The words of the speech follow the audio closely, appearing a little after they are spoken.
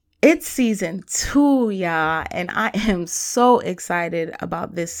It's season 2, y'all, and I am so excited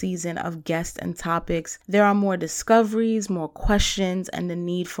about this season of guests and topics. There are more discoveries, more questions, and the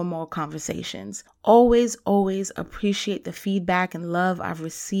need for more conversations. Always appreciate the feedback and love I've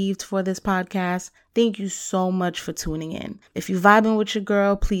received for this podcast. Thank you so much for tuning in. If you're vibing with your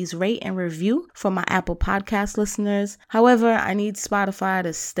girl, please rate and review for my Apple Podcast listeners. However, I need Spotify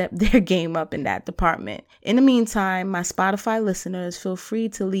to step their game up in that department. In the meantime, my Spotify listeners, feel free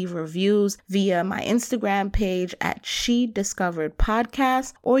to leave reviews via my Instagram page at She Discovered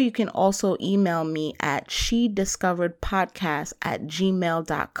Podcast, or you can also email me at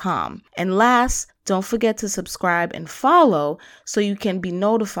shediscoveredpodcast@gmail.com. And last, don't forget to subscribe and follow so you can be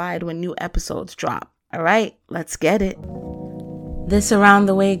notified when new episodes drop. All right, let's get it. This Around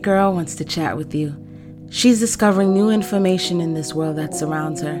the Way girl wants to chat with you. She's discovering new information in this world that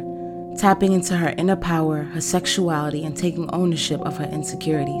surrounds her, tapping into her inner power, her sexuality, and taking ownership of her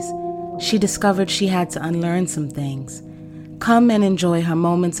insecurities. She discovered she had to unlearn some things. Come and enjoy her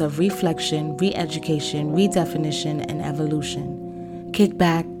moments of reflection, re-education, redefinition, and evolution. Kick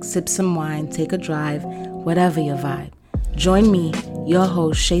back, sip some wine, take a drive, whatever your vibe. Join me, your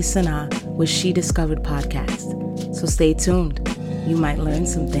host, Shay Sana, with She Discovered Podcast. So stay tuned. You might learn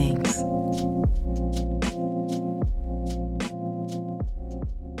some things.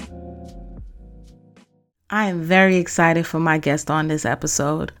 I am very excited for my guest on this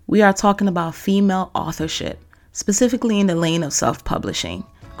episode. We are talking about female authorship, specifically in the lane of self-publishing.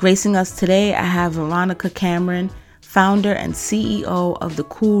 Gracing us today, I have Veronica Cameron, founder and CEO of The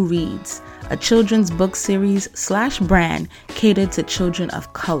Cool Reads, a children's book series / brand catered to children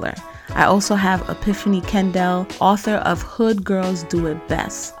of color. I also have Epiphany Kendall, author of Hood Girls Do It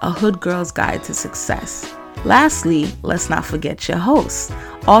Best, a Hood Girl's Guide to Success. Lastly, let's not forget your host,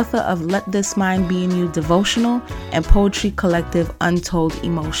 author of Let This Mind Be in You devotional and poetry collective Untold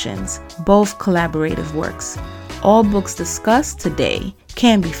Emotions, both collaborative works. All books discussed today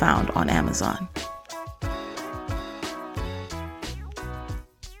can be found on Amazon.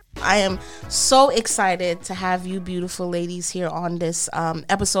 I am so excited to have you beautiful ladies here on this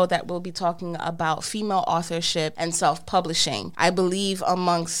episode that we'll be talking about female authorship and self-publishing. I believe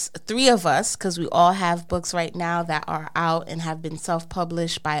amongst 3 of us, because we all have books right now that are out and have been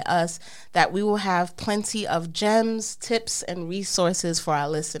self-published by us, that we will have plenty of gems, tips, and resources for our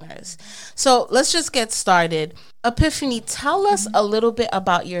listeners. So let's just get started. Epiphany, tell us a little bit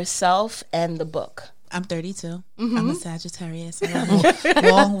about yourself and the book. I'm 32. I'm a Sagittarius. I love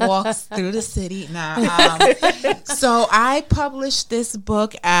long walks through the city. So I published this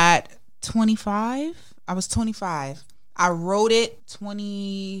book at 25. I was 25. I wrote it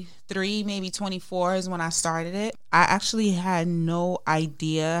 23, maybe 24 is when I started it. I actually had no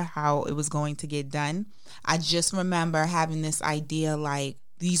idea how it was going to get done. I just remember having this idea like,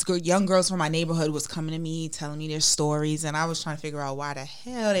 these young girls from my neighborhood was coming to me, telling me their stories, and I was trying to figure out why the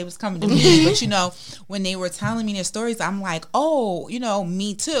hell they was coming to me. But, when they were telling me their stories, I'm like, oh,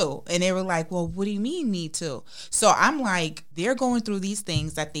 me too. And they were like, well, what do you mean me too? So I'm like, they're going through these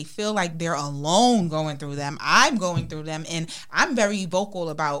things that they feel like they're alone going through them. I'm going through them, and I'm very vocal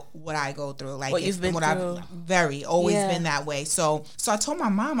about what I go through. Like what you've been through. I've always been that way. So I told my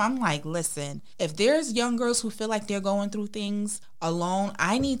mom, I'm like, listen, if there's young girls who feel like they're going through things alone,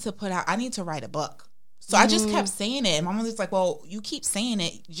 I need to write a book. So I just kept saying it. And my mom was like, well, you keep saying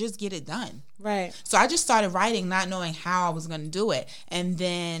it, just get it done. Right. So I just started writing, not knowing how I was going to do it. And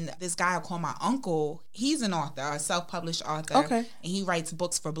then this guy I call my uncle, he's an author, a self-published author. Okay. And he writes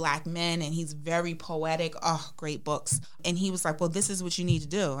books for Black men, and he's very poetic. Oh, great books. And he was like, well, this is what you need to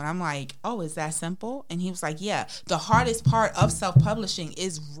do. And I'm like, oh, is that simple? And he was like, yeah, the hardest part of self-publishing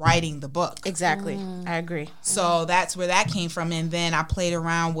is writing the book. Exactly. I agree. So that's where that came from. And then I played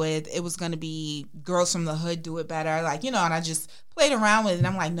around with, it was going to be Girls from the Hood Do It Better. And I just played around with it, and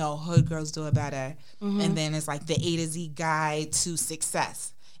I'm like, no, Hood Girls Do It Better. And then it's like the A to Z guide to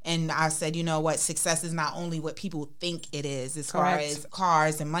success. And I said, you know what, success is not only what people think it is as far as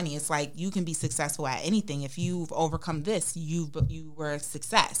cars and money. It's like you can be successful at anything. If you've overcome this, you were a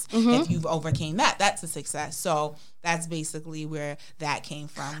success. If you've overcame that, that's a success. So that's basically where that came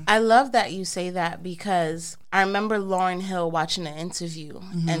from. I love that you say that, because I remember Lauryn Hill watching an interview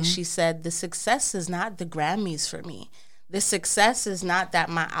and she said, the success is not the Grammys for me. the success is not that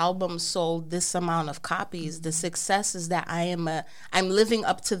my album sold this amount of copies. The success is that I'm living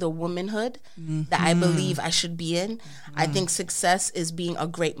up to the womanhood that I believe I should be in. I think success is being a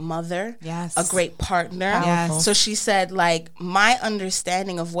great mother, a great partner. Yes. So she said, like, my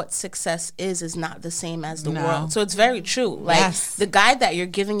understanding of what success is not the same as the world. So it's very true. Like, the guide that you're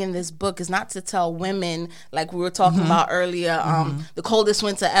giving in this book is not to tell women, like we were talking about earlier, the coldest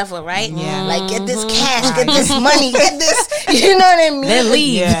winter ever, right? Yeah. Like, get this cash, get this money, get this, you know what I mean? Then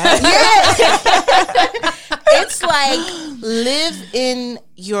leave. Yeah. It's like, live in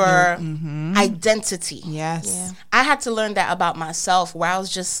your identity. Yes. Yeah. I had to learn that about myself, where I was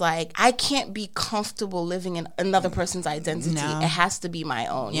just like, I can't be comfortable living in another person's identity. No. It has to be my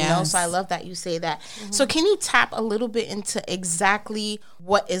own, you know? Yes. So I love that you say that. So can you tap a little bit into exactly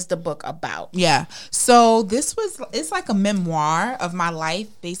what is the book about? Yeah. So it's like a memoir of my life,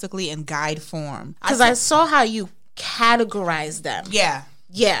 basically in guide form. Because I saw how you categorize them. Yeah.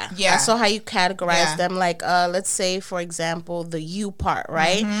 Yeah. Yeah. I saw how you categorize Yeah. them. Like, let's say, for example, the you part,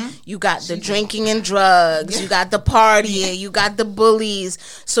 right? You got the drinking and drugs. You got the partying. You got the bullies.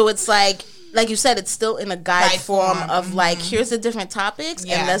 So it's like you said, it's still in a guide form of like, here's the different topics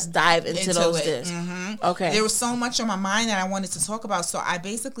and let's dive into those discs. Okay. There was so much on my mind that I wanted to talk about. So I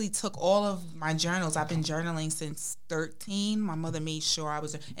basically took all of my journals. I've been journaling since 13. My mother made sure I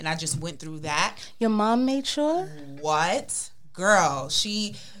was, and I just went through that. Your mom made sure? What? Girl,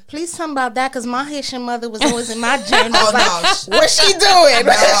 she... Please tell me about that, because my Haitian mother was always in my journal. Oh, like, what's she doing?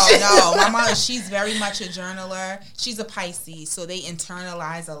 No. My mother, she's very much a journaler. She's a Pisces, so they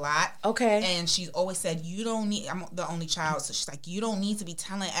internalize a lot. Okay. And she's always said, you don't need... I'm the only child, so she's like, you don't need to be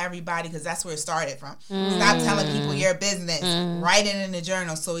telling everybody, because that's where it started from. Stop telling people your business. Write it in the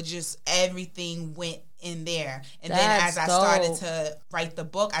journal. So it just, everything went in there. And then as I started to write the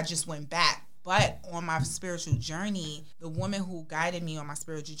book, I just went back. But on my spiritual journey, the woman who guided me on my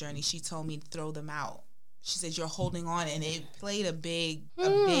spiritual journey, she told me to throw them out. She said, you're holding on. And it played a big,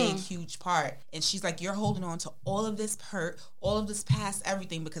 huge part. And she's like, you're holding on to all of this hurt, all of this past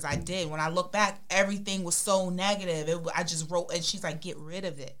everything. Because I did. When I look back, everything was so negative. I just wrote, and she's like, get rid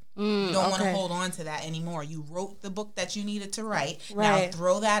of it. You don't want to hold on to that anymore. You wrote the book that you needed to write. Now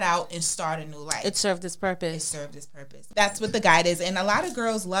throw that out and start a new life. It served its purpose. It served its purpose. That's what the guide is. And a lot of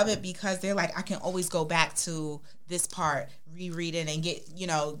girls love it because they're like, I can always go back to this part, reread it, and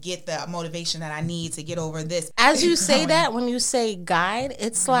get the motivation that I need to get over this. As you say that, when you say guide,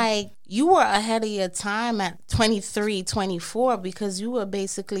 it's like you were ahead of your time at 23, 24, because you were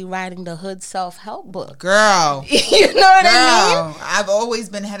basically writing the hood self-help book. Girl. You know what I mean? I've always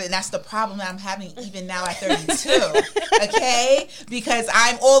been ahead, and that's the problem that I'm having even now at 32. Okay? Because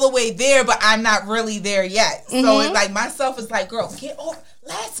I'm all the way there, but I'm not really there yet. So it's like, myself is like, girl, get over.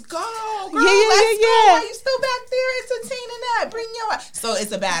 Let's go, girl. Let's go. Why you still back there entertaining that? Bring your... So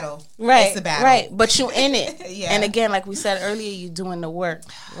it's a battle. Right. It's a battle. Right. But you in it. Yeah. And again, like we said earlier, you doing the work,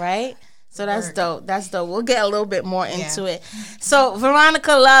 right? So that's dope. That's dope. We'll get a little bit more into it. So,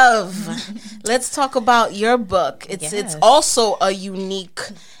 Veronica Love, let's talk about your book. It's also a unique,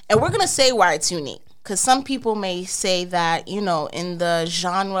 and we're going to say why it's unique. Because some people may say that, in the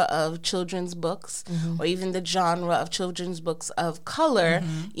genre of children's books, or even the genre of children's books of color,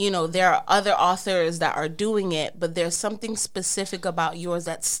 there are other authors that are doing it, but there's something specific about yours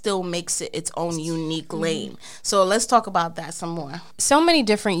that still makes it its own unique lane. So let's talk about that some more. So many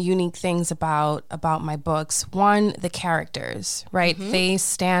different unique things about my books. One, the characters, right? They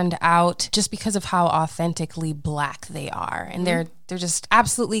stand out just because of how authentically Black they are. And they're just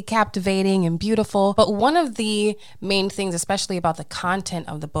absolutely captivating and beautiful. But one of the main things, especially about the content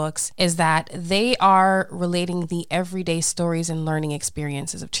of the books, is that they are relating the everyday stories and learning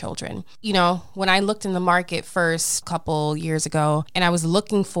experiences of children. When I looked in the market first a couple years ago and I was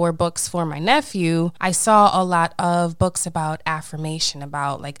looking for books for my nephew, I saw a lot of books about affirmation,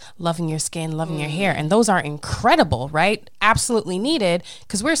 about like loving your skin, loving your hair. And those are incredible, right? Absolutely needed,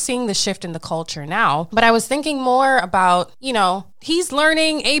 because we're seeing the shift in the culture now. But I was thinking more about, he's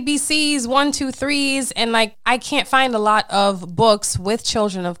learning ABCs, 1, 2, 3s, and like I can't find a lot of books with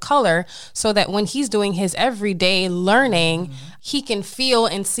children of color so that when he's doing his everyday learning, he can feel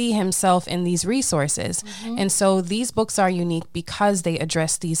and see himself in these resources. And so these books are unique because they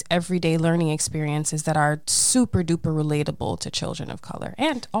address these everyday learning experiences that are super duper relatable to children of color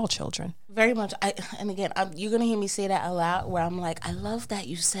and all children. Very much. You're going to hear me say that a lot, where I'm like, I love that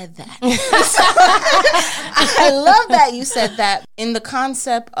you said that. I love that you said that. In the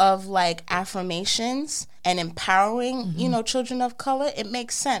concept of like affirmations, and empowering, you know, children of color, it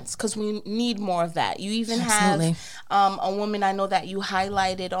makes sense because we need more of that. You even have a woman I know that you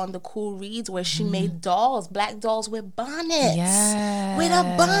highlighted on the Cool Reads where she made dolls, black dolls with bonnets. With a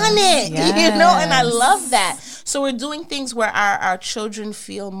bonnet, you know, and I love that. So we're doing things where our children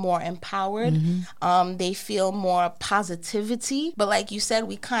feel more empowered. They feel more positivity. But like you said,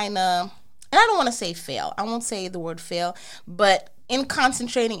 we kind of, and I don't want to say fail. I won't say the word fail, but in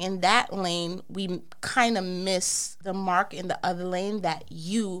concentrating in that lane, we kind of miss the mark in the other lane that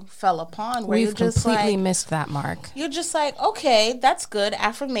you fell upon. Where We've completely missed that mark. You're just like, okay, that's good.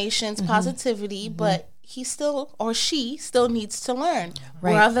 Affirmations, positivity, but he still or she still needs to learn.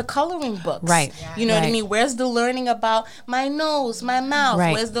 Where are the coloring books? You know what I mean? Where's the learning about my nose, my mouth?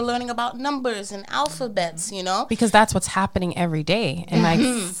 Where's the learning about numbers and alphabets, you know? Because that's what's happening every day.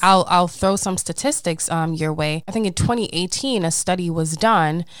 And I'll throw some statistics your way. I think in 2018, a study was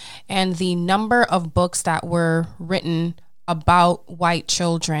done, and the number of books that were written about white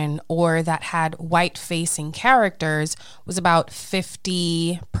children or that had white facing characters was about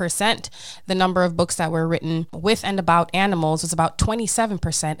 50%. The number of books that were written with and about animals was about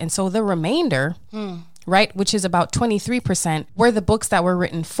 27%. And so the remainder, right, which is about 23%, were the books that were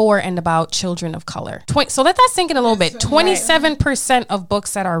written for and about children of color. So let that sink in a little bit. 27% of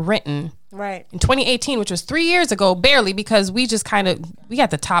books that are written in 2018, which was 3 years ago, barely, because we just we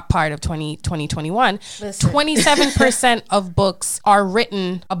got the top part of 2021. 27% of books are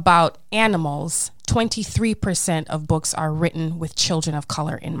written about animals. 23% of books are written with children of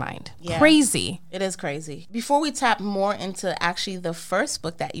color in mind. Crazy. It is crazy. Before we tap more into actually the first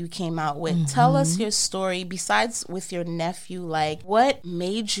book that you came out with, tell us your story, besides with your nephew, like what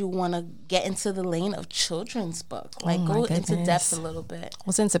made you want to get into the lane of children's book? Like go into depth a little bit.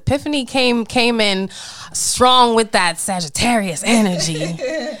 Well, since Epiphany came in strong with that Sagittarius energy,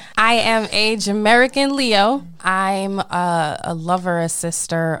 I am age American Leo. I'm a lover, a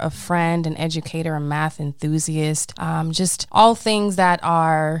sister, a friend, an educator, a math enthusiast. Just all things that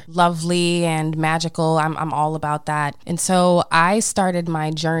are lovely and magical. I'm all about that. And so I started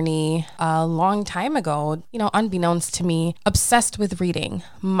my journey a long time ago, you know, unbeknownst to me, obsessed with reading.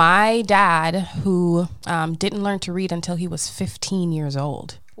 My dad, who didn't learn to read until he was 15 years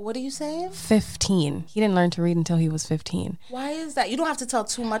old. What are you saying? 15. He didn't learn to read until he was 15. Why is that? You don't have to tell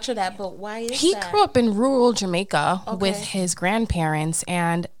too much of that, but why is he that? He grew up in rural Jamaica with his grandparents,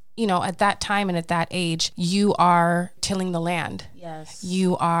 and you know, at that time and at that age, you are tilling the land. Yes.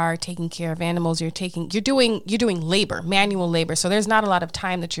 You are taking care of animals. You're doing labor, manual labor. So there's not a lot of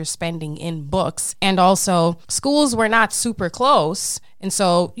time that you're spending in books. And also schools were not super close. And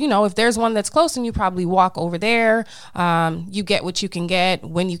so, you know, if there's one that's close, and you probably walk over there, you get what you can get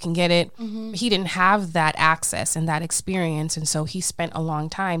when you can get it. He didn't have that access and that experience. And so he spent a long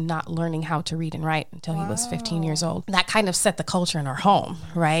time not learning how to read and write until he was 15 years old. That kind of set the culture in our home,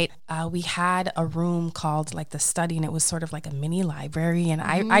 right? We had a room called like the study, and it was sort of like a mini library. And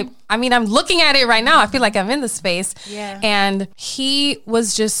I mean, I'm looking at it right now. I feel like I'm in the space. Yeah. And he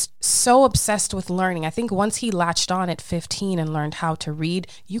was just so obsessed with learning. I think once he latched on at 15 and learned how to read,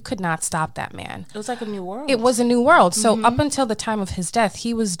 you could not stop that man. It was like a new world. It was a new world. So up until the time of his death,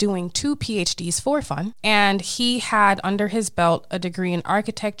 he was doing 2 PhDs for fun. And he had under his belt a degree in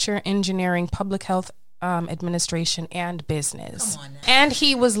architecture, engineering, public health, administration, and business. And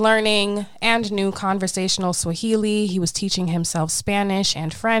he was learning and knew conversational Swahili. He was teaching himself Spanish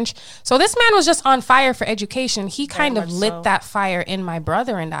and French. So this man was just on fire for education. He kind of lit that fire in my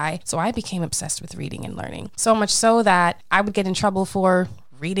brother and I. So I became obsessed with reading and learning. So much so that I would get in trouble for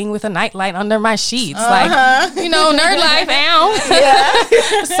reading with a nightlight under my sheets. Like, you know, nerd life,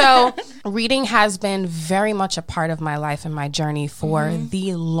 ow. So reading has been very much a part of my life and my journey for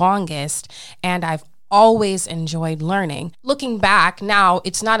the longest. And I've always enjoyed learning. Looking back now,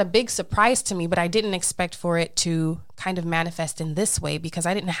 it's not a big surprise to me, but I didn't expect for it to kind of manifest in this way because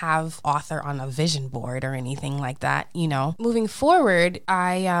I didn't have author on a vision board or anything like that, you know. Moving forward,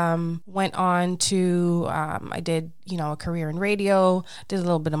 I went on to, I did, you know, a career in radio, did a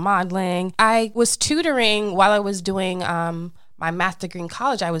little bit of modeling. I was tutoring while I was doing my math degree in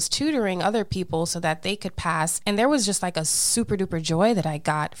college. I was tutoring other people so that they could pass. And there was just like a super duper joy that I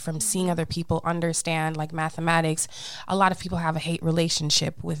got from seeing other people understand like mathematics. A lot of people have a hate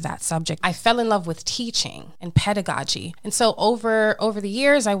relationship with that subject. I fell in love with teaching and pedagogy. And so over the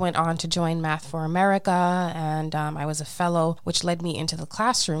years, I went on to join Math for America, and I was a fellow, which led me into the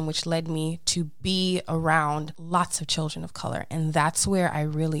classroom, which led me to be around lots of children of color. And that's where I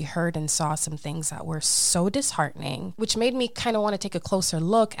really heard and saw some things that were so disheartening, which made me kind kind of want to take a closer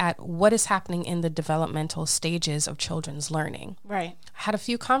look at what is happening in the developmental stages of children's learning. Right. I had a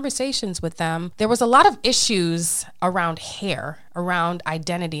few conversations with them. There was a lot of issues around hair, around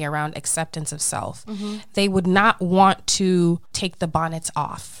identity, around acceptance of self. They would not want to take the bonnets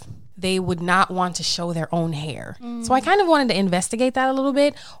off. They would not want to show their own hair. So I kind of wanted to investigate that a little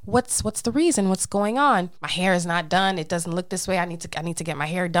bit. What's the reason? What's going on? My hair is not done. It doesn't look this way. I need to get my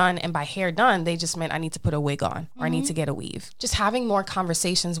hair done. And by hair done, they just meant I need to put a wig on or I need to get a weave. Just having more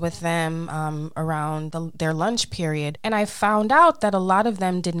conversations with them around their lunch period. And I found out that a lot of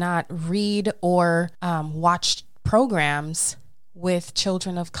them did not read or watch programs with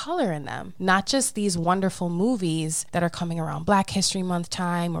children of color in them, not just these wonderful movies that are coming around Black History Month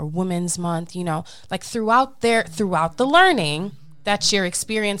time or Women's Month, like throughout the learning that you're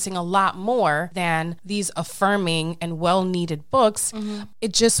experiencing a lot more than these affirming and well-needed books.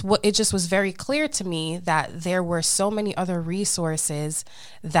 It just was very clear to me that there were so many other resources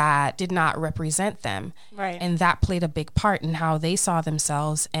that did not represent them. Right. And that played a big part in how they saw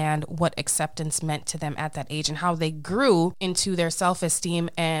themselves and what acceptance meant to them at that age and how they grew into their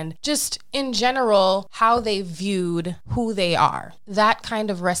self-esteem and just in general, how they viewed who they are. That kind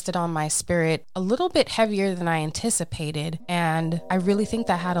of rested on my spirit a little bit heavier than I anticipated. And I really think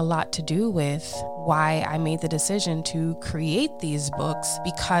that had a lot to do with why I made the decision to create these books,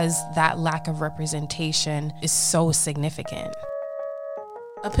 because that lack of representation is so significant.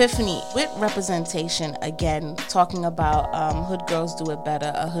 Epiphany, with representation, again, talking about Hood Girls Do It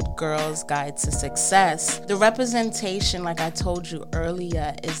Better, a Hood Girl's Guide to Success. The representation, like I told you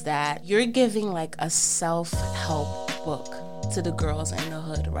earlier, is that you're giving like a self-help book to the girls in the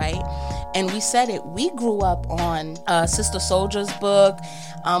hood, right? And we said it, we grew up on Sister Soldier's book.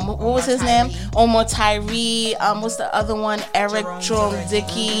 What was his name? Omar Tyree. What's the other one? Eric Jerome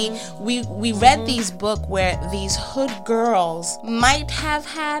Dickey. We read these books where these hood girls might have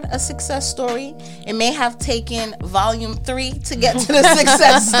had a success story. It may have taken volume 3 to get to the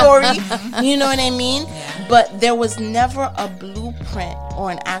success story. You know what I mean? But there was never a blueprint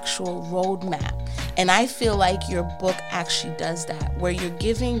or an actual roadmap. And I feel like your book actually does that, where you're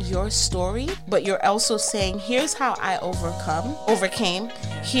giving your story, but you're also saying, here's how I overcame,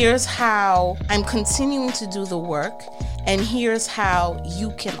 here's how I'm continuing to do the work, and here's how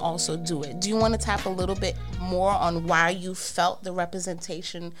you can also do it. Do you want to tap a little bit more on why you felt the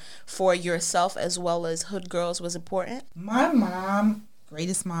representation for yourself as well as Hood Girls was important? My mom,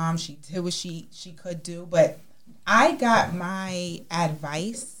 greatest mom, she did what she could do, but I got my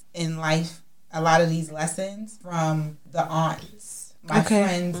advice in life, a lot of these lessons, from the aunts, my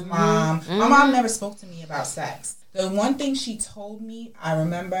friend's mom. My mom never spoke to me about sex. The one thing she told me, I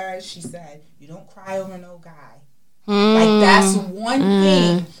remember, she said, you don't cry over no guy. Like, that's one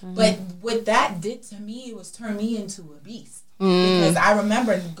thing. But what that did to me, it was turn me into a beast. Because I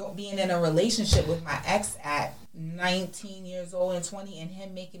remember being in a relationship with my ex at 19 years old and 20, and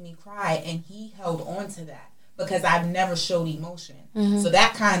him making me cry, and he held on to that. Because I've never showed emotion. So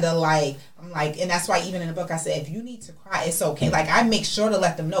that kind of like, I'm like, and that's why even in the book I said, if you need to cry, it's okay. Like, I make sure to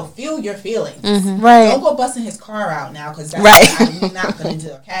let them know, feel your feelings. Right. Don't go busting his car out now, because that's what I'm not going to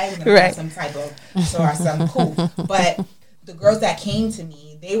do, okay? We're going to have some type of story or something cool. But the girls that came to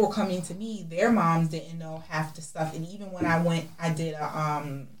me, they were coming to me, their moms didn't know half the stuff. And even when I did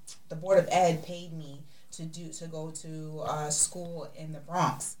the Board of Ed paid me to go to school in the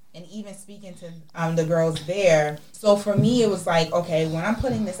Bronx. And even speaking to the girls there. So for me, it was like, okay, when I'm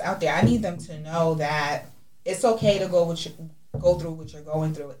putting this out there, I need them to know that it's okay to go through what you're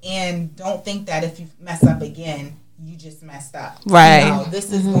going through. And don't think that if you mess up again, you just messed up. Right. You know,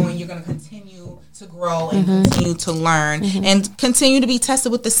 this is you're going to continue to grow and continue to learn and continue to be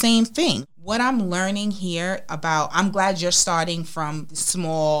tested with the same thing. What I'm learning here I'm glad you're starting from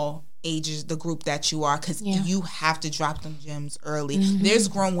small ages, the group that you are, because you have to drop them gems early. There's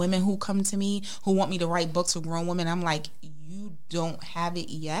grown women who come to me who want me to write books for grown women. I'm like, you don't have it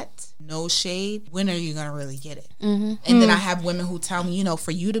yet. No shade. When are you gonna really get it? And then I have women who tell me,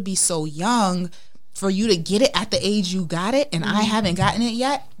 for you to be so young, for you to get it at the age you got it, and I haven't gotten it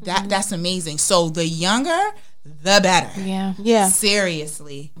yet, that's amazing. So the younger, the better. Yeah.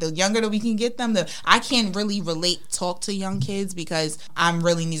 Seriously. The younger that we can get them, I can't really talk to young kids because I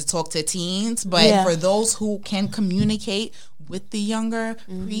really need to talk to teens. But for those who can communicate with the younger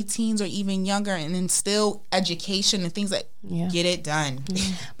preteens or even younger and instill education and things like get it done.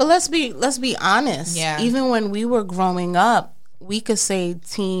 But let's be honest. Yeah. Even when we were growing up, we could say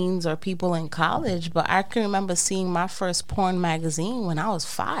teens or people in college, but I can remember seeing my first porn magazine when I was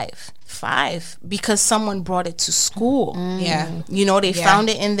five, because someone brought it to school. Yeah. You know, they found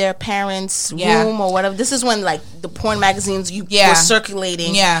it in their parents' room or whatever. This is when, like, the porn magazines were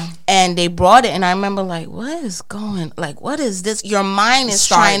circulating. Yeah. And they brought it, and I remember, like, what is this? Your mind is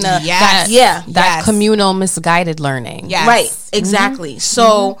trying to... That communal misguided learning. Yes. Right, exactly.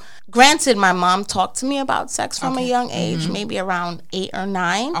 So... Granted, my mom talked to me about sex from a young age, maybe around 8 or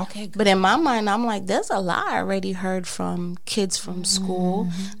 9. Okay, good. But in my mind, I'm like, there's a lot I already heard from kids from school.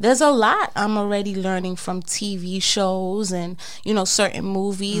 There's a lot I'm already learning from TV shows and, you know, certain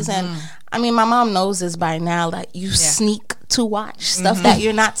movies. And I mean, my mom knows this by now, that you sneak to watch stuff that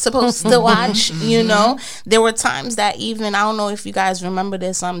you're not supposed to watch, you know. There were times that even, I don't know if you guys remember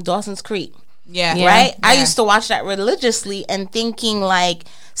this, Dawson's Creek. Yeah. Right? I used to watch that religiously and thinking, like,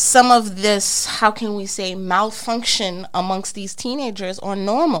 some of this, how can we say, malfunction amongst these teenagers are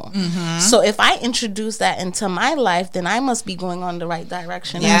normal. So if I introduce that into my life, then I must be going on the right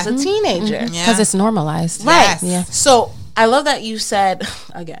direction as a teenager. Because it's normalized. Right. Yes. Yeah. So I love that you said,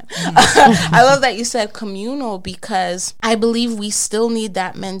 again, I love that you said communal, because I believe we still need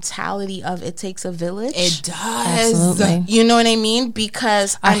that mentality of it takes a village. It does. Absolutely. You know what I mean?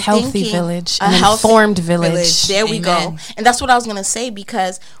 Because a healthy village, an informed village. There we go. And that's what I was going to say,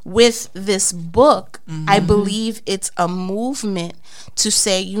 because with this book, I believe it's a movement to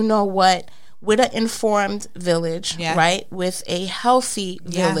say, you know what, with an informed village, right, with a healthy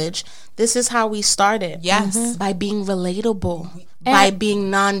village, this is how we started. Yes. By being relatable, by being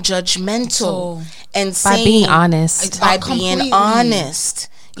non-judgmental, and saying, by being honest. By being honest.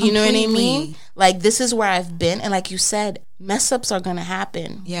 You know what I mean? Like, this is where I've been. And like you said, mess ups are going to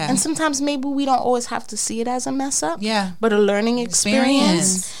happen. Yeah. And sometimes maybe we don't always have to see it as a mess up. Yeah. But a learning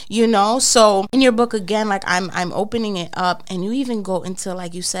experience. You know? So in your book, again, like I'm opening it up, and you even go into,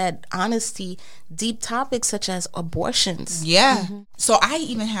 like you said, honesty, deep topics such as abortions. Yeah. So I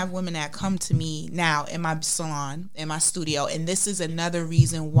even have women that come to me now in my salon, in my studio. And this is another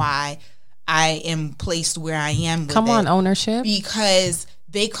reason why I am placed where I am with Come on, ownership. Because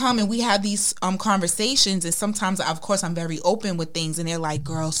they come and we have these conversations, and sometimes, of course, I'm very open with things, and they're like,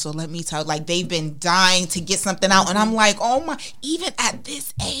 girl, so let me tell, like, they've been dying to get something out, and I'm like, oh my, even at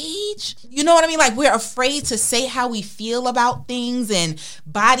this age, you know what I mean? Like, we're afraid to say how we feel about things, and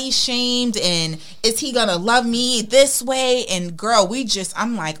body shamed, and is he gonna love me this way? And girl,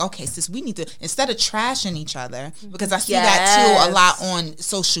 I'm like, okay, sis, we need to, instead of trashing each other, because I see that too a lot on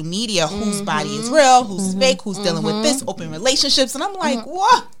social media, whose body is real, who's fake, who's dealing with this, open relationships, and I'm like, what?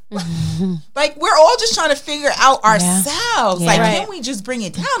 Like, we're all just trying to figure out ourselves. Like, can we just bring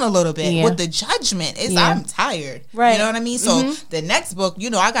it down a little bit with the judgment? I'm tired. Right. You know what I mean? So the next book, you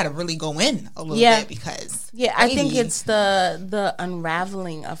know, I got to really go in a little bit, because I think it's the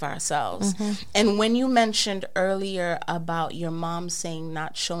unraveling of ourselves. And when you mentioned earlier about your mom saying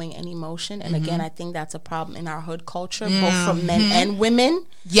not showing any emotion, and again, I think that's a problem in our hood culture, both for men and women.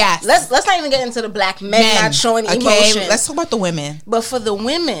 Yes. Let's not even get into the black men not showing emotion. Let's talk about the women. But for the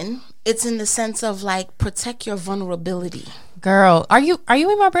women, it's in the sense of, like, protect your vulnerability. Girl, are you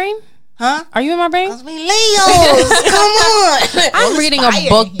in my brain? Huh? Are you in my brain? Cause we Leos. Come on. I'm reading a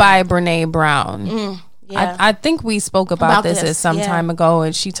book by Brene Brown. Yeah. I think we spoke about this some time ago,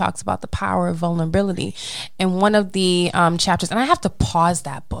 and she talks about the power of vulnerability. And one of the chapters, and I have to pause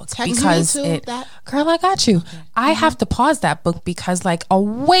that book because girl, I got you. Okay. I have to pause that book because, like, a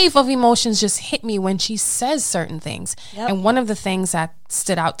wave of emotions just hit me when she says certain things. And one of the things that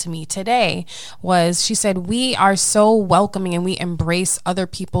stood out to me today was she said, we are so welcoming and we embrace other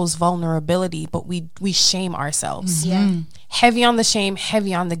people's vulnerability, but we shame ourselves. Heavy on the shame,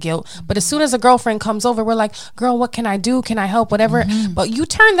 heavy on the guilt. But as soon as a girlfriend comes over, we're like, girl, what can I do? Can I help? Whatever. But you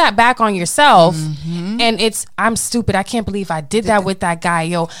turn that back on yourself, and it's, I'm stupid. I can't believe I did that with that guy.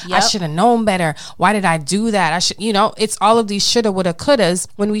 Yo, I should have known better. Why did I do that? I should, you know, it's all of these shoulda, woulda, couldas,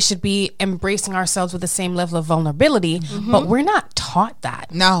 when we should be embracing ourselves with the same level of vulnerability. But we're not taught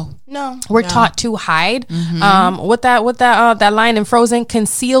that. No. We're taught to hide. With that line in Frozen,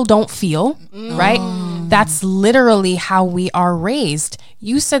 conceal, don't feel. Right? That's literally how we are raised.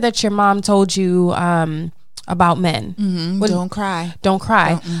 You said that your mom told you about men. Don't cry. Don't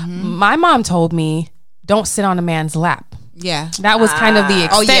cry. My mom told me, don't sit on a man's lap. Yeah. That was kind of the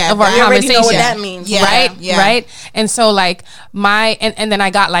extent of our conversation. already know what that means. Right? Yeah. Right? And so, like, and then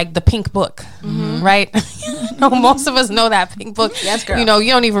I got, like, the pink book. Right? Most of us know that pink book. Yes, girl. You know,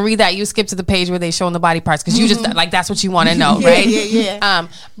 you don't even read that. You skip to the page where they showing the body parts because you just, like, that's what you want to know, right?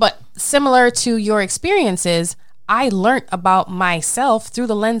 But similar to your experiences, I learned about myself through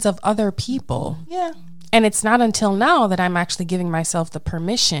the lens of other people. Yeah. And it's not until now that I'm actually giving myself the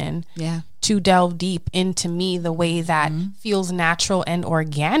permission to delve deep into me the way that feels natural and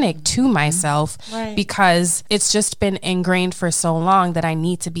organic to myself, because it's just been ingrained for so long that I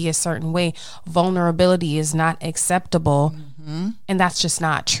need to be a certain way. Vulnerability is not acceptable. And that's just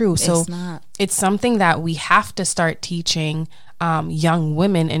not true. So it's something that we have to start teaching young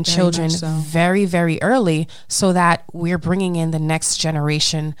women and children very, very early, so that we're bringing in the next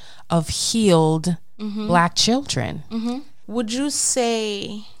generation of healed Black children. Would you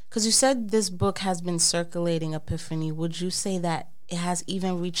say, because you said this book has been circulating, Epiphany, would you say that it has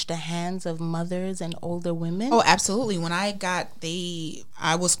even reached the hands of mothers and older women? Oh, absolutely. When I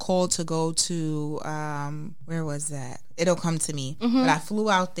was called to go to, where was that? It'll Come to Me. But I flew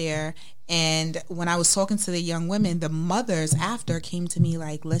out there, and when I was talking to the young women, the mothers after came to me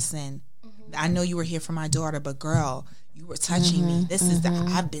like, listen, I know you were here for my daughter, but girl, you were touching me. This is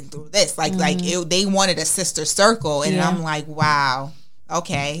I've been through this. They wanted a sister circle, and I'm like, wow.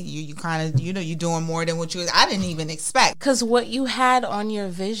 Okay, you kind of, you're doing more than what I didn't even expect. Because what you had on your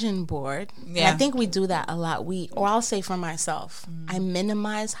vision board, I think we do that a lot. Or I'll say for myself, I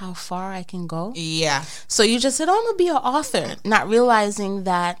minimize how far I can go. Yeah. So you just said, oh, I'm going to be an author, not realizing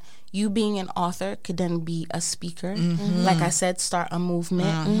that you being an author could then be a speaker. Like I said, start a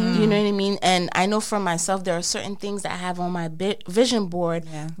movement. You know what I mean? And I know for myself, there are certain things that I have on my vision board,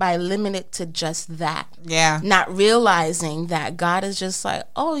 but I limit it to just that. Yeah. Not realizing that God is just like,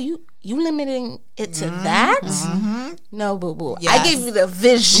 oh, you limiting it to that? No, boo-boo. Yes. I gave you the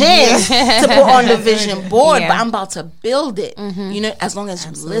vision to put on the vision board, but I'm about to build it, as long as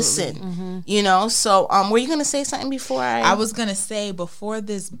you listen, So were you going to say something before I was going to say, before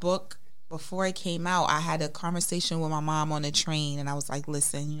this book, before it came out, I had a conversation with my mom on the train, and I was like,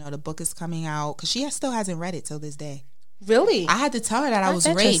 listen, the book is coming out, because she still hasn't read it till this day. Really? I had to tell her that I was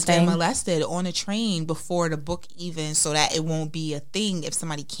raped and molested on a train before the book even, so that it won't be a thing if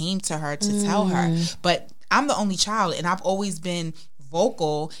somebody came to her to tell her. But I'm the only child, and I've always been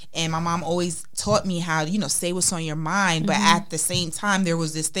vocal, and my mom always taught me how to, say what's on your mind, but at the same time there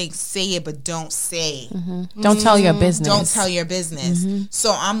was this thing, say it but don't say. Don't tell your business. Don't tell your business.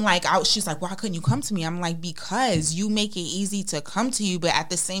 So I'm like, she's like, why couldn't you come to me? I'm like, because you make it easy to come to you, but at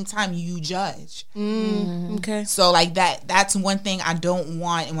the same time you judge. Okay. So like that's one thing I don't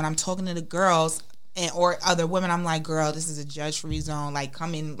want. And when I'm talking to the girls or other women, I'm like, girl, this is a judge-free zone. Like,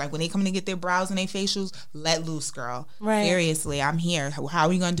 come in, like when they come in to get their brows and their facials, let loose, girl. Right. Seriously, I'm here. How are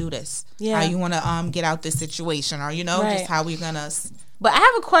we gonna do this? Yeah. How you wanna get out this situation, or just how we gonna. But I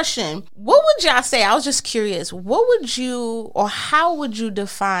have a question. What would y'all say? I was just curious. What would you, or how would you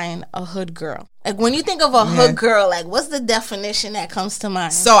define a hood girl? Like, when you think of a hood girl, like, what's the definition that comes to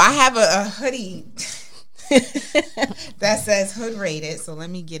mind? So I have a hoodie that says hood rated, so let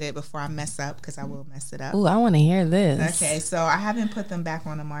me get it before I mess up, because I will mess it up. Ooh, I want to hear this. Okay, so I haven't put them back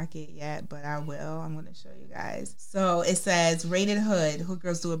on the market yet, but I will. I'm going to show you guys. So it says rated hood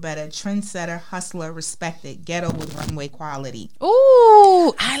girls do it better, trendsetter, hustler, respected, ghetto with runway quality.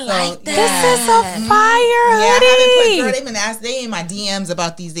 Ooh, I like that. This is a fire hoodie. They in my DMs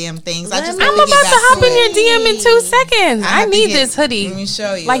about these damn things. I'm about to hop in your DM in 2 seconds. I need this hoodie. Let me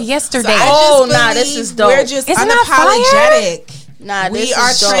show you. Like yesterday. This is dope. We're just unapologetic. We are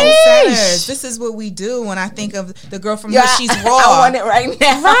trendsetters. This is what we do. When I think of the girl from here, she's raw. I want it right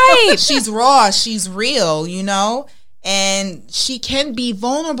now. Right. She's raw. She's real, and she can be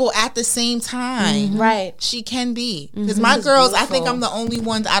vulnerable at the same time. Right. She can be. Because my girls, I think I'm the only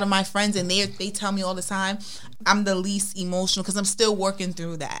ones out of my friends, and they tell me all the time, I'm the least emotional, because I'm still working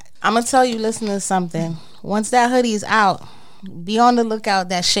through that. I'm going to tell you, listeners, something. Once that hoodie is out, be on the lookout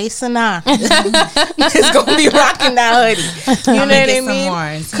that Shay Sanaa is going to be rocking that hoodie. You know what I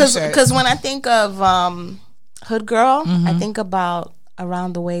mean? Because when I think of hood girl, I think about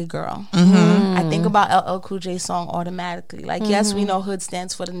Around the Way Girl. I think about LL Cool J song automatically. Like, yes, we know hood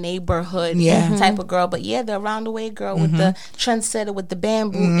stands for the neighborhood type of girl, but the Around the Way Girl with the trendsetter with the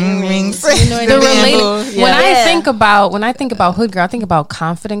bamboo earrings. You know what I mean? When I think about hood girl, I think about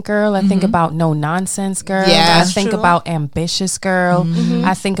confident girl. I think about no nonsense girl. Yeah, I think about ambitious girl.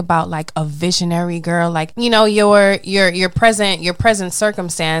 I think about like a visionary girl. Like, your present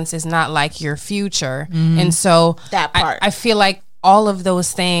circumstance is not like your future, and so that part I feel like all of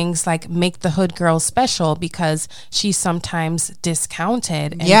those things like make the hood girl special, because she's sometimes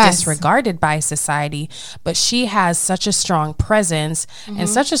discounted and disregarded by society, but she has such a strong presence and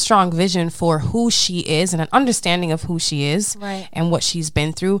such a strong vision for who she is and an understanding of who she is and what she's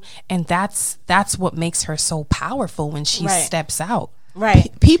been through, and that's what makes her so powerful when she steps out.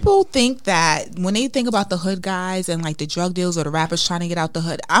 Right. People think that when they think about the hood guys and like the drug dealers or the rappers trying to get out the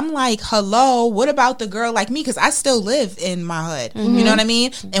hood, I'm like, hello, what about the girl like me? Because I still live in my hood. Mm-hmm. You know what I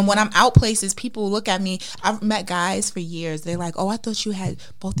mean? And when I'm out places, people look at me. I've met guys for years. They're like, oh, I thought you had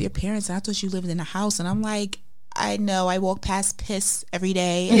both your parents and I thought you lived in a house. And I'm like, I know I walk past piss every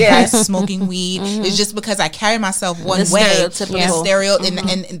day and past smoking weed. It's just because I carry myself one way.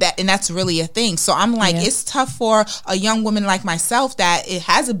 And that's really a thing. So I'm like, it's tough for a young woman like myself that it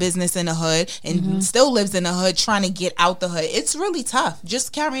has a business in the hood and still lives in the hood trying to get out the hood. It's really tough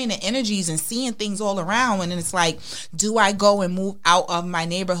just carrying the energies and seeing things all around. And it's like, do I go and move out of my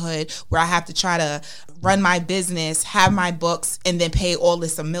neighborhood where I have to try to run my business, have my books, and then pay all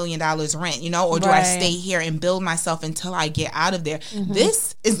this $1 million rent, you know? Or do I stay here and build myself until I get out of there?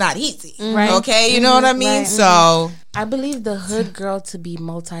 This is not easy, okay? You know what I mean? So I believe the hood girl to be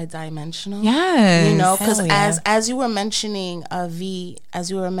multidimensional. Yes. You know, because as you were mentioning, V,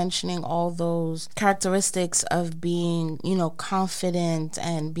 as you were mentioning all those characteristics of being, you know, confident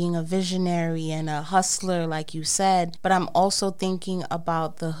and being a visionary and a hustler, like you said, but I'm also thinking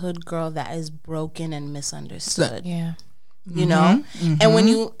about the hood girl that is broken and misunderstood. Yeah. You know, and when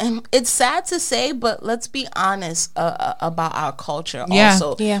you, and it's sad to say, but let's be honest about our culture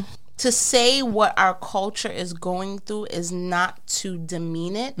also. Yeah. To say what our culture is going through is not to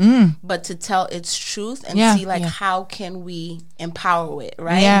demean it, but to tell its truth and see like how can we empower it,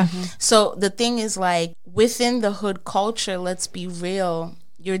 right? Yeah. So the thing is like within the hood culture, let's be real,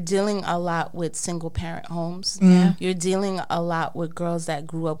 you're dealing a lot with single parent homes. You're dealing a lot with girls that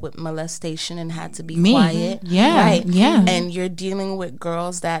grew up with molestation and had to be quiet. Right. And you're dealing with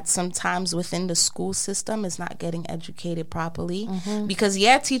girls that sometimes within the school system is not getting educated properly. Because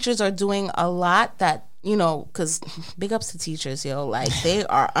teachers are doing a lot that, you know, because big ups to teachers, yo, like they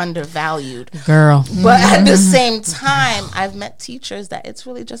are undervalued. Girl. But at the same time, I've met teachers that it's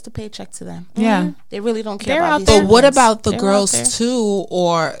really just a paycheck to them. Yeah. They really don't care They're about out these there. But what students. about the They're girls out there. too,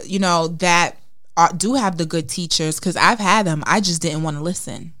 or, you know, that do have the good teachers? Because I've had them. I just didn't want to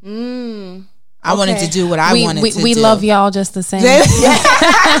listen. I wanted to do what I wanted to do. We love y'all just the same.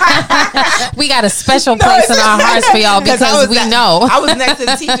 We got a special place in our hearts for y'all because we know. I was next to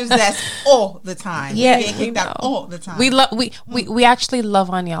the teachers that's all the time. Yeah. We get kicked out all the time. We actually love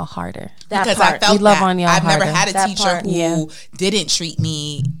on y'all harder. That because part. I felt We love that. on y'all I've never harder. had a That teacher part. who didn't treat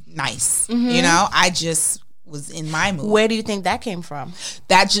me nice. You know, I just was in my mood. Where do you think that came from?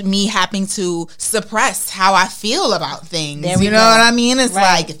 That's just me having to suppress how I feel about things. There we You know go. what I mean? It's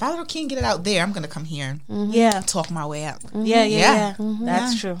Right. like, if I can't get it out there, I'm going to come here and Yeah. talk my way up. Yeah.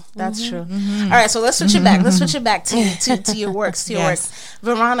 That's true. That's true. All right, so let's switch it back. Let's switch it back to your works. To your works.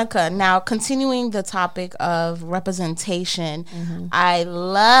 Veronica, now continuing the topic of representation, I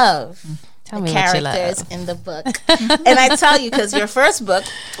love Tell the me what you characters love. in the book. And I tell you, because your first book,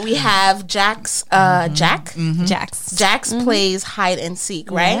 we have Jack. Jax plays hide and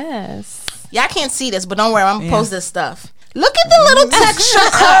seek, right? Yes. Y'all can't see this, but don't worry, I'm gonna post this stuff. Look at the little texture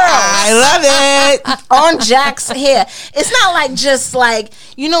curls I love it. on Jack's hair. It's not like just like,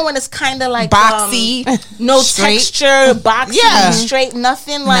 you know, when it's kind of like Boxy. no Straight. texture, boxy, Yeah. straight,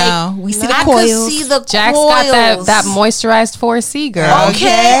 nothing like. No, we see the I coils. could see the Jack's coils. got that moisturized 4C girl.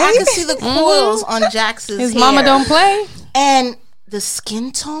 Okay, I can see the coils on Jack's His hair. mama don't play. And the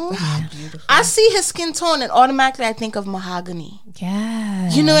skin tone. I see his skin tone and automatically I think of mahogany.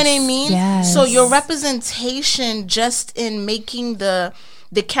 Yes. You know what I mean? Yes. So your representation just in making the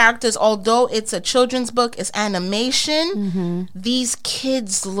characters, although it's a children's book, it's animation, these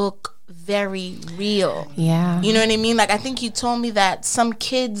kids look very real. Yeah. You know what I mean? Like, I think you told me that some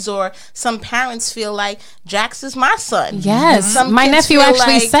kids or some parents feel like Jax is my son. Yes. Some My kids nephew feel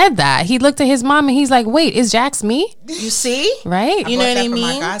actually like- said that. He looked at his mom and he's like, wait, is Jax me? You see? Right? You know what I My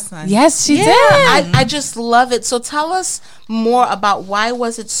mean? godson. Yes, she Yeah, did. I just love it. So tell us more about why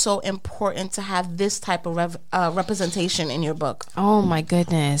was it so important to have this type of representation in your book? Oh my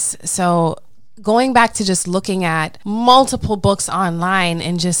goodness. So going back to just looking at multiple books online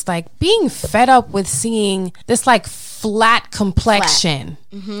and just like being fed up with seeing this like flat complexion.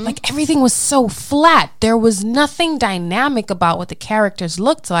 Like everything was so flat. There was nothing dynamic about what the characters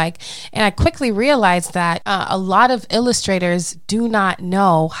looked like. And I quickly realized that a lot of illustrators do not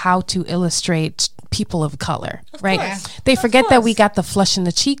know how to illustrate people of color, right? course. They forget that we got the flush in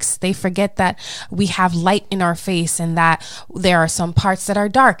the cheeks. They forget that we have light in our face and that there are some parts that are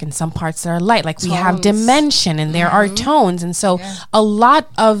dark and some parts that are light. Like we have dimension and there are tones. And so a lot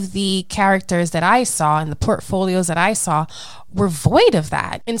of the characters that I saw and the portfolios that I saw were void of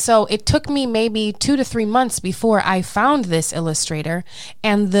that. And so it took me maybe 2 to 3 months before I found this illustrator.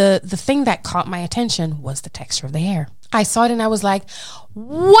 And the thing that caught my attention was the texture of the hair. I saw it and I was like,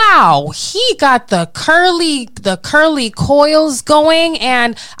 wow, he got the curly coils going,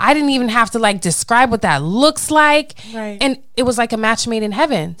 and I didn't even have to like describe what that looks like. Right. And it was like a match made in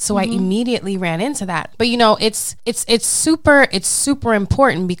heaven. So I immediately ran into that. But you know, it's super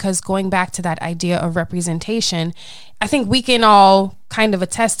important, because going back to that idea of representation, I think we can all kind of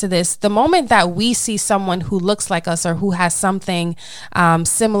attest to this. The moment that we see someone who looks like us or who has something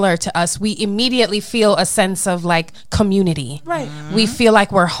similar to us, we immediately feel a sense of like community. Right. We feel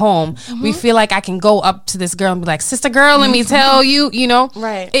like we're home. We feel like I can go up to this girl and be like, sister girl, let me tell you, you know,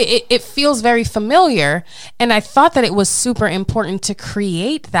 Right. It feels very familiar. And I thought that it was super important to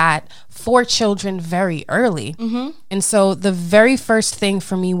create that for children very early. And so the very first thing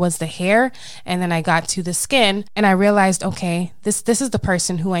for me was the hair, and then I got to the skin, and I realized, okay, this is the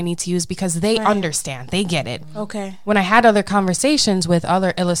person who I need to use, because they understand, they get it. Okay. When I had other conversations with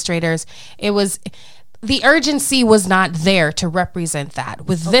other illustrators, it was, the urgency was not there to represent that.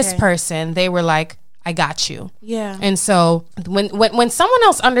 With this person, they were like, I got you. Yeah. And so when someone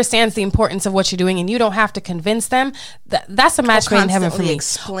else understands the importance of what you're doing and you don't have to convince them, that's a match made in heaven for me.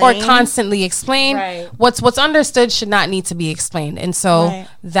 Or constantly explain. Right. What's understood should not need to be explained. And so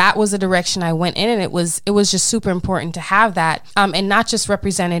that was the direction I went in, and it was just super important to have that, and not just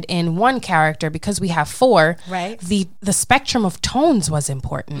represented in one character, because we have 4. Right. The spectrum of tones was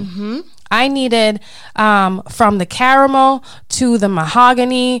important. I needed from the caramel to the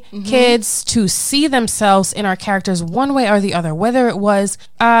mahogany kids to see themselves in our characters one way or the other, whether it was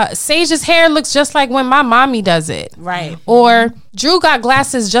Sage's hair looks just like when my mommy does it, Right. or Drew got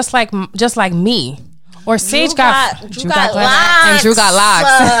glasses just like me, or Sage got Drew got locks. and Drew got locks.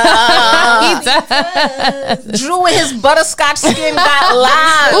 He does. Drew with his butterscotch skin got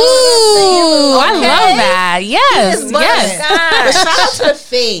locks. Ooh, I love that. Yes, But shout out to the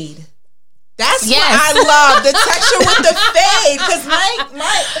fade. That's what I love, the texture with the fade. Because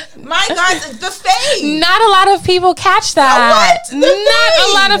my God, the fade. Not a lot of people catch that. What? Not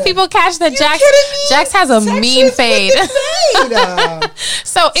a lot of people catch that. Jax has a mean fade.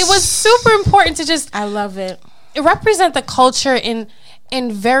 So it was super important to just, I love it, represent the culture in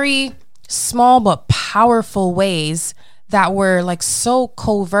very small but powerful ways that were like so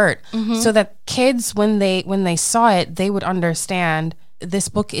covert, so that kids, when they saw it, they would understand, this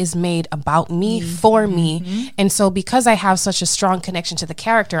book is made about me, for me. And so because I have such a strong connection to the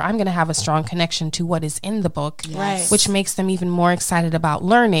character, I'm going to have a strong connection to what is in the book, which makes them even more excited about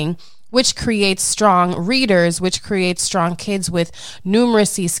learning, which creates strong readers, which creates strong kids with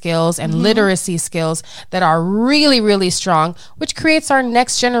numeracy skills and literacy skills that are really, really strong, which creates our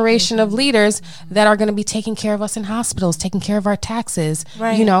next generation of leaders that are going to be taking care of us in hospitals, taking care of our taxes,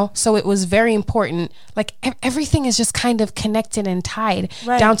 you know? So it was very important. Like everything is just kind of connected and tied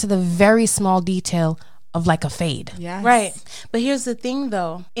down to the very small detail of like a fade. Yes. Right. But here's the thing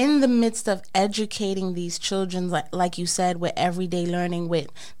though, in the midst of educating these children, like you said, with everyday learning, with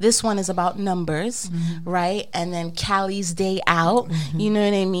this one is about numbers, right? And then Callie's Day Out, you know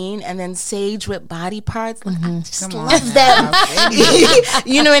what I mean? And then Sage with body parts. Like, I just love them.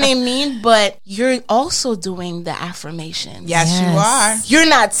 You know what I mean? But you're also doing the affirmations. Yes, you are. You're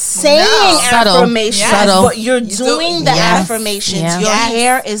not saying affirmations, but you're doing the affirmations. Your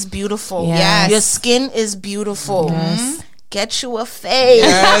hair is beautiful. Your skin is beautiful. Get you a fade. You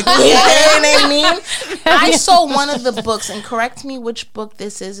know what I mean? I saw one of the books, and correct me which book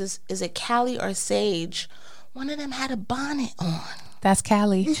this is. Is it Callie or Sage? One of them had a bonnet on. That's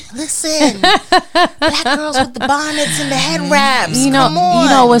Callie. Listen, black girls with the bonnets and the head wraps. Come on. You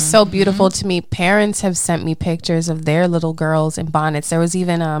know what's so beautiful to me? Parents have sent me pictures of their little girls in bonnets. There was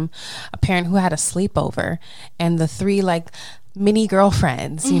even a parent who had a sleepover, and the 3 like mini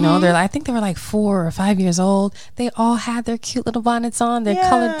girlfriends, you know, I think they were like 4 or 5 years old. They all had their cute little bonnets on, their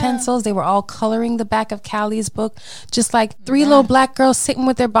colored pencils. They were all coloring the back of Callie's book, just like 3 little black girls sitting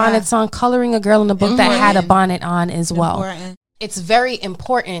with their bonnets on, coloring a girl in the book that had a bonnet on as well. It's very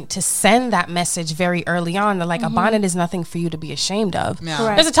important to send that message very early on that like a bonnet is nothing for you to be ashamed of. No.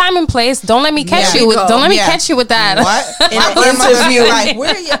 There's a time and place. Don't let me catch you with catch you with that. What? In an interview, like,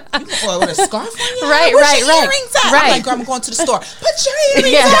 where are you with a scarf on your head? Where's your earrings at? I'm like, girl, I'm going to the store. Put your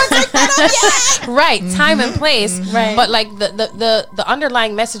earrings on. Take that off. Right. Time and place. Right. But like the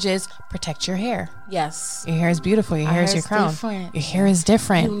underlying message is protect your hair. Yes. Your hair is beautiful. Your hair is your crown. Different. Your hair is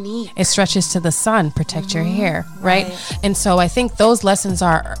different. Unique. It stretches to the sun. Protect your hair. Right? And so I think those lessons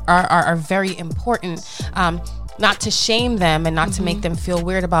are very important. not to shame them and not to make them feel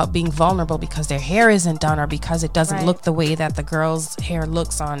weird about being vulnerable because their hair isn't done or because it doesn't look the way that the girl's hair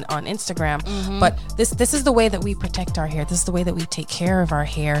looks on Instagram. But this is the way that we protect our hair. This is the way that we take care of our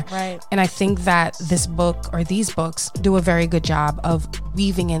hair. Right. And I think that this book or these books do a very good job of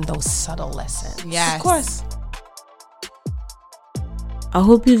weaving in those subtle lessons. Yes. Of course. I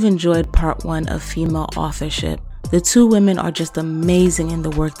hope you've enjoyed part 1 of female authorship. The 2 women are just amazing in the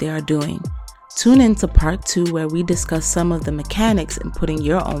work they are doing. Tune in to part 2 where we discuss some of the mechanics in putting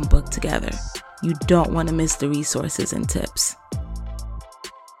your own book together. You don't want to miss the resources and tips.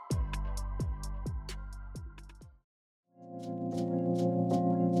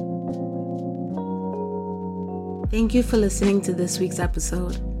 Thank you for listening to this week's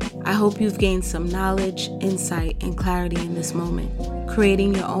episode. I hope you've gained some knowledge, insight, and clarity in this moment,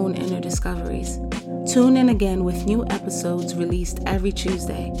 creating your own inner discoveries. Tune in again with new episodes released every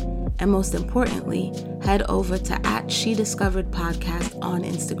Tuesday. And most importantly, head over to @SheDiscoveredPodcast on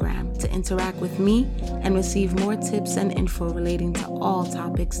Instagram to interact with me and receive more tips and info relating to all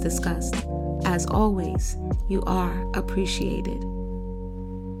topics discussed. As always, you are appreciated.